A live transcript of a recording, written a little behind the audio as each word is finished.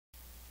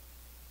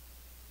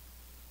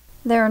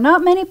There are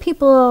not many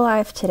people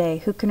alive today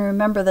who can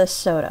remember this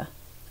soda.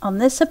 On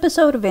this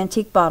episode of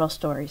Antique Bottle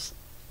Stories.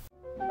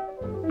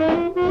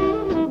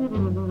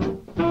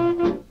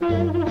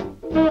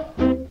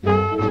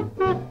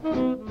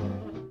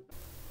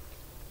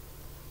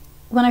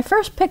 When I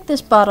first picked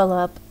this bottle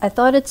up, I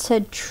thought it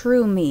said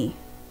True Me,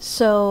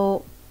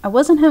 so I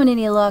wasn't having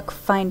any luck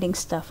finding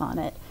stuff on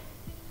it.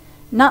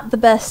 Not the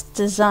best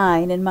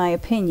design in my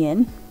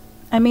opinion.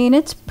 I mean,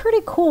 it's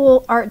pretty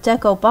cool Art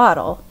Deco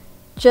bottle,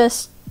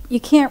 just you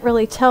can't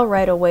really tell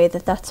right away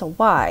that that's a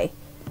Y.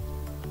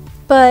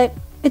 But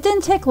it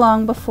didn't take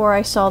long before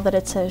I saw that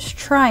it says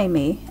Try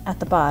Me at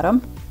the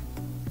bottom.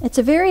 It's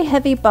a very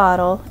heavy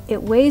bottle,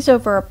 it weighs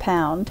over a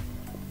pound,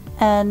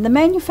 and the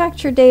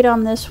manufacture date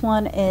on this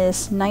one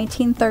is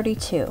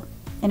 1932,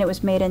 and it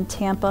was made in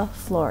Tampa,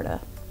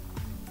 Florida.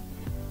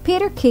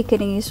 Peter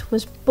Kikanes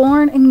was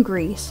born in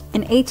Greece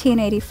in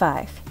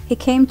 1885. He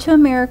came to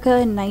America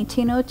in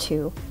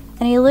 1902,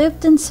 and he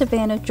lived in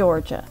Savannah,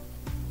 Georgia.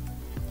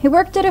 He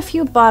worked at a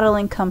few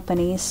bottling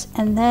companies,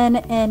 and then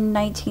in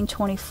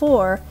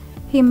 1924,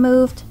 he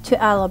moved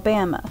to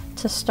Alabama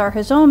to start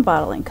his own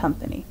bottling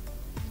company.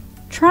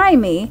 Try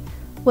Me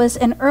was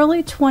an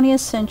early 20th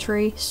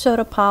century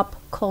soda pop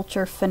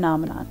culture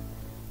phenomenon.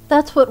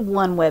 That's what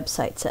one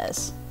website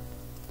says.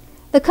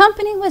 The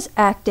company was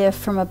active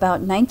from about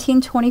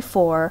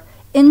 1924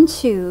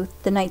 into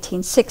the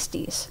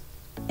 1960s.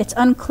 It's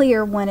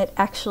unclear when it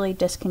actually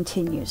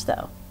discontinues,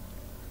 though.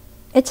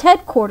 Its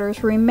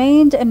headquarters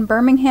remained in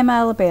Birmingham,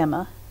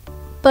 Alabama,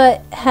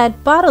 but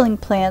had bottling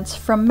plants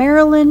from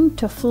Maryland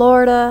to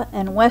Florida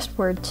and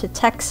westward to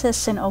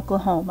Texas and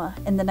Oklahoma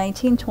in the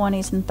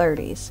 1920s and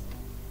 30s.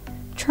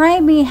 Try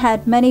Me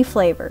had many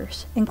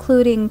flavors,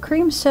 including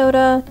cream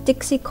soda,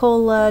 Dixie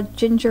Cola,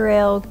 ginger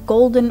ale,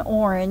 golden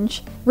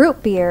orange,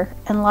 root beer,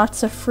 and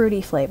lots of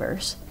fruity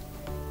flavors.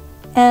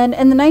 And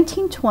in the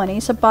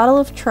 1920s, a bottle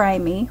of Try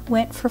Me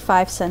went for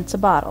 5 cents a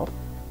bottle.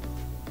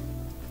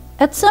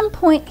 At some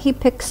point, he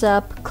picks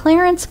up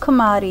Clarence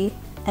Comati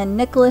and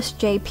Nicholas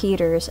J.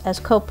 Peters as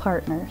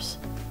co-partners.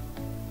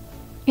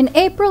 In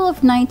April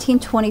of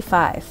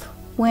 1925,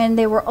 when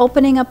they were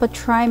opening up a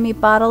Try Me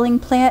bottling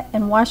plant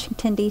in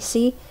Washington,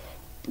 D.C.,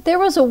 there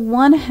was a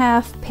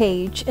 1/2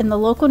 page in the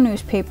local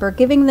newspaper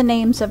giving the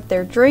names of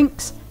their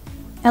drinks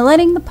and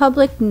letting the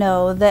public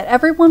know that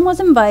everyone was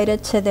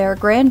invited to their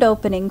grand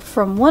opening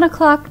from 1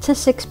 o'clock to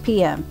 6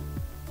 p.m.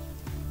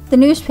 The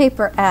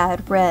newspaper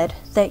ad read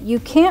that you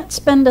can't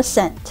spend a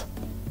cent.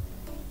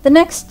 The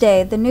next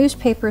day, the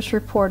newspapers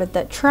reported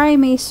that Try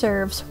Me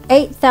serves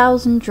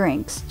 8,000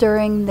 drinks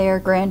during their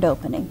grand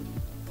opening.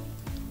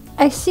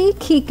 I see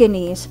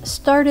Kikanes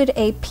started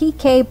a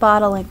PK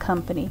bottling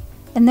company,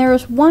 and there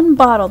is one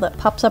bottle that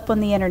pops up on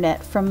the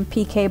internet from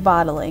PK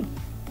Bottling.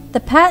 The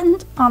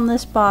patent on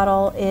this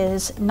bottle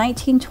is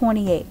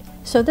 1928,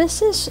 so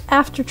this is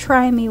after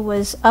Try Me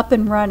was up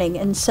and running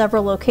in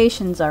several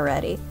locations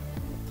already.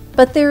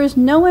 But there is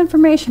no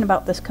information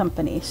about this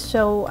company,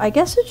 so I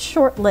guess it's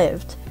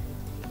short-lived.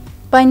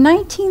 By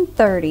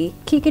 1930,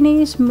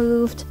 Kikanes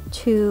moved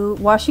to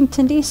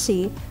Washington,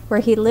 D.C., where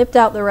he lived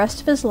out the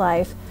rest of his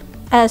life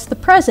as the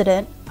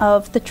president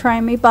of the Try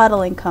Me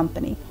Bottling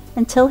Company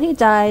until he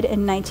died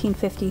in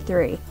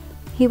 1953.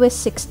 He was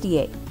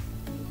 68.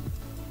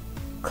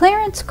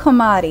 Clarence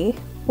Comati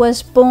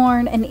was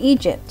born in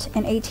Egypt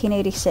in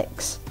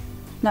 1886.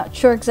 Not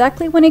sure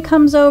exactly when he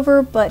comes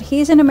over, but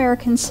he's an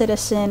American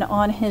citizen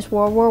on his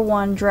World War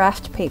I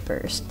draft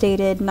papers,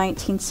 dated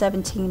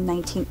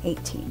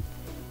 1917-1918.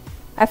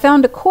 I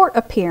found a court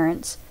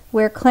appearance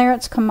where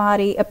Clarence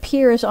Comati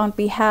appears on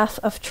behalf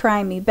of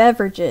Try Me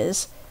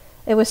Beverages.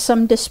 It was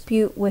some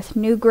dispute with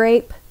New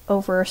Grape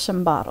over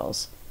some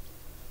bottles.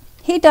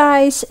 He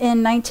dies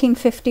in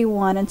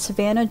 1951 in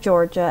Savannah,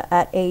 Georgia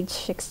at age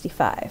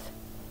 65.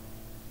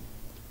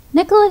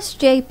 Nicholas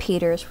J.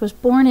 Peters was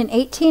born in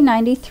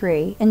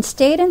 1893 and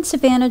stayed in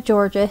Savannah,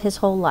 Georgia his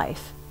whole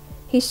life.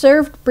 He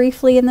served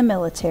briefly in the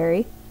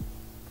military.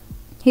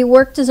 He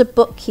worked as a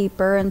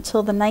bookkeeper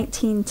until the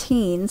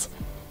 19-teens,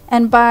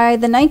 and by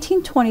the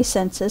 1920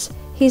 census,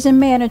 he's a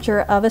manager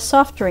of a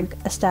soft drink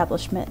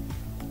establishment.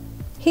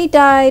 He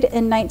died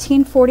in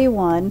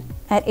 1941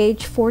 at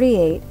age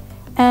 48,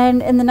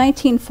 and in the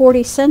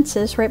 1940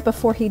 census, right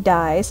before he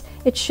dies,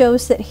 it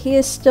shows that he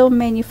is still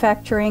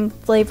manufacturing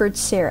flavored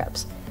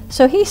syrups.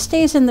 So he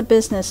stays in the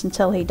business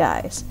until he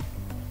dies.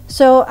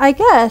 So I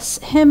guess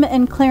him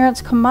and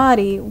Clarence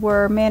Comati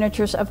were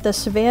managers of the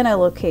Savannah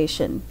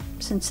location,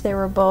 since they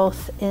were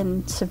both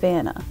in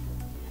Savannah.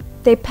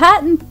 They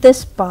patented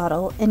this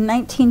bottle in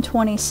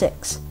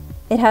 1926.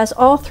 It has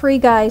all 3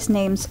 guys'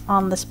 names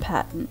on this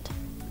patent.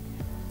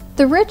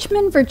 The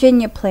Richmond,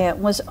 Virginia plant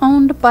was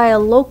owned by a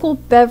local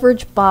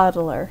beverage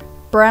bottler,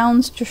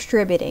 Brown's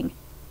Distributing.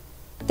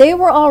 They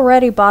were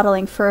already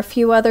bottling for a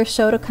few other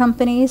soda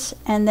companies,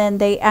 and then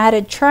they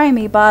added Try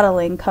Me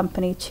Bottling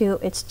Company to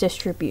its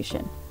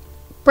distribution.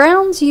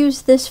 Brown's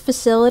used this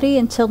facility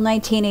until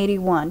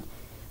 1981.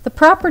 The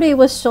property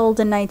was sold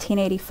in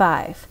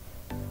 1985.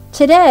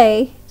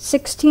 Today,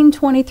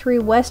 1623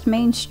 West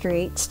Main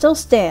Street still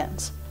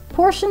stands.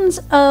 Portions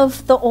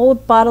of the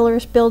old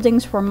bottlers'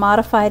 buildings were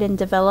modified and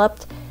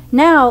developed.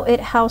 Now it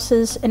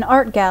houses an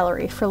art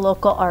gallery for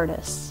local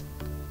artists.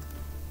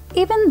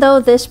 Even though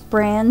this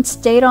brand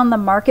stayed on the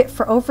market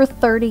for over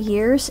 30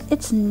 years,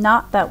 it's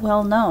not that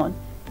well known.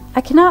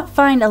 I cannot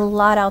find a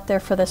lot out there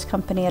for this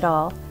company at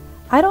all.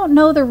 I don't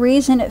know the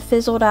reason it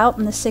fizzled out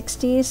in the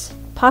 60s,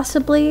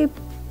 possibly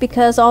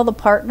because all the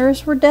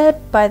partners were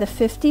dead by the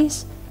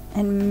 50s,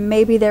 and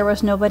maybe there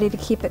was nobody to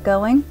keep it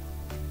going.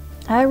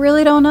 I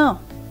really don't know.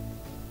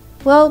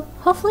 Well,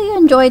 hopefully you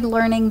enjoyed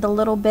learning the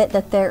little bit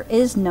that there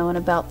is known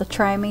about the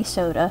Try Me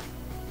soda.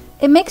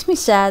 It makes me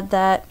sad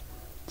that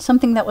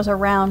something that was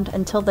around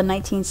until the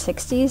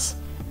 1960s,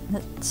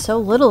 that so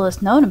little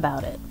is known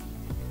about it.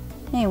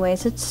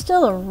 Anyways, it's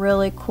still a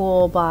really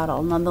cool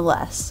bottle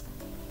nonetheless.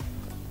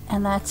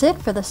 And that's it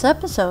for this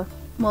episode.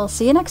 We'll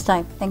see you next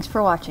time. Thanks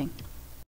for watching.